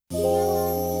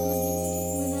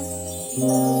Get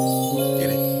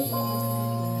it?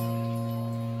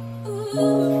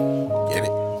 Get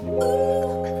it?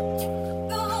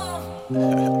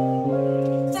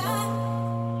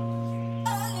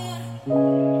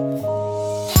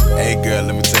 Hey girl,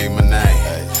 let me tell you my name.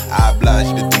 I oblige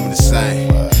you to do me the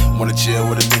same. Wanna chill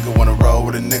with a nigga, wanna roll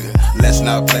with a nigga. Let's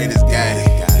not play this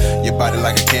game. Your body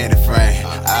like a candy frame.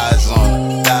 Eyes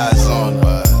on her, thighs on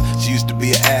her. She used to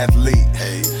be an athlete.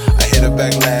 I hit her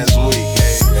back last week.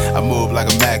 I move like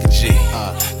a Mac and G.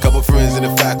 Couple friends in the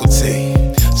faculty.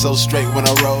 So straight when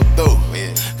I roll through.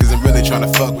 Cause I'm really tryna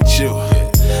fuck with you.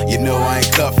 You know I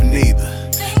ain't cuffing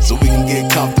either, so we can get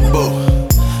comfortable.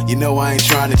 You know I ain't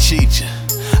tryna cheat you.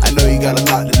 I know you got a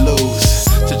lot to lose.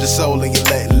 Touch your soul and you're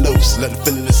letting loose. Let the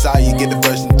feeling inside you get the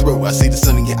bursting through. I see the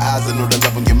sun in your eyes, I know the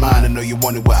love in your mind. I know you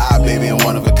want it with I, baby, I'm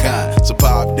one of a kind. So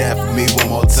pop that for me one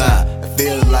more time. It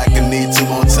feels like I need 2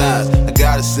 more times. I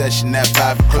got a session at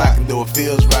 5 o'clock, and though it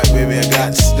feels right, baby, I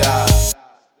got to stop.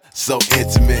 So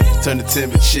intimate, turn a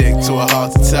timid chick to a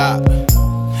heart to top.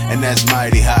 And that's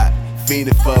mighty hot.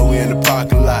 Fiending for we in the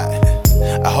parking lot.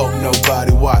 I hope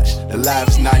nobody watch. The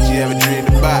life's not you ever dreamed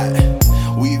about.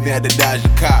 We even had to dodge the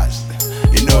cops.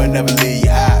 You know I never leave you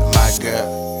out, my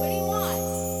girl.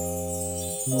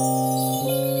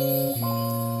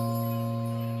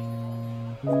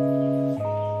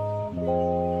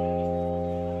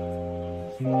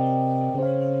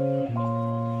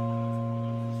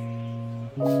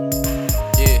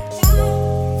 Yeah,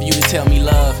 for you to tell me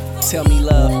love, tell me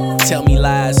love, tell me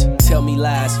lies, tell me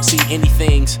lies. See,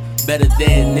 anything's better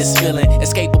than this feeling.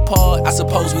 Escape apart, I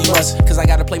suppose we must. Cause I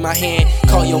gotta play my hand,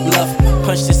 call your bluff.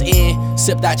 Punch this in,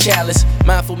 sip that chalice.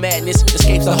 Mindful madness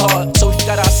escapes the heart. So we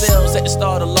got ourselves at the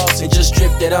start of loss and just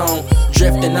drifting on,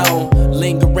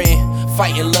 lingering,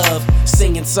 fighting love,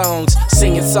 singing songs.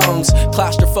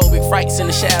 Claustrophobic frights in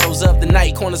the shadows of the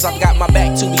night. Corners I've got my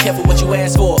back to, be careful what you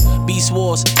ask for. Beast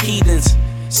wars, heathens,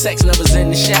 sex lovers in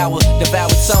the shower,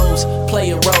 devoured souls,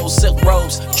 player roles, silk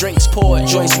robes, drinks poured,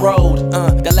 joints rolled.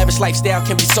 That lavish lifestyle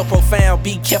can be so profound.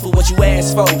 Be careful what you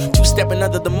ask for. 2-stepping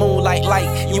under the moonlight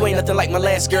light. You ain't nothing like my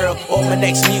last girl or my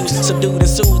next muse. Subdued and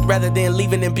soothed rather than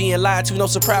leaving and being lied to. No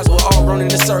surprise, we're all running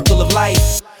the circle of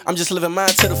life. I'm just living mine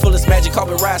to the fullest. Magic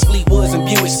carpet rides, Fleetwoods and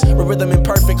Buicks. With rhythm in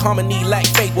perfect harmony, like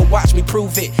fate will watch me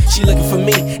prove it. She looking for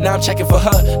me, now I'm checking for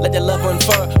her. Let that love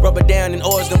unfurl, rub her down in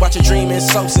oars, then watch her dream in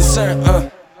so sincere.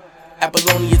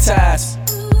 Apollonia ties.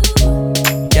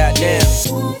 Goddamn.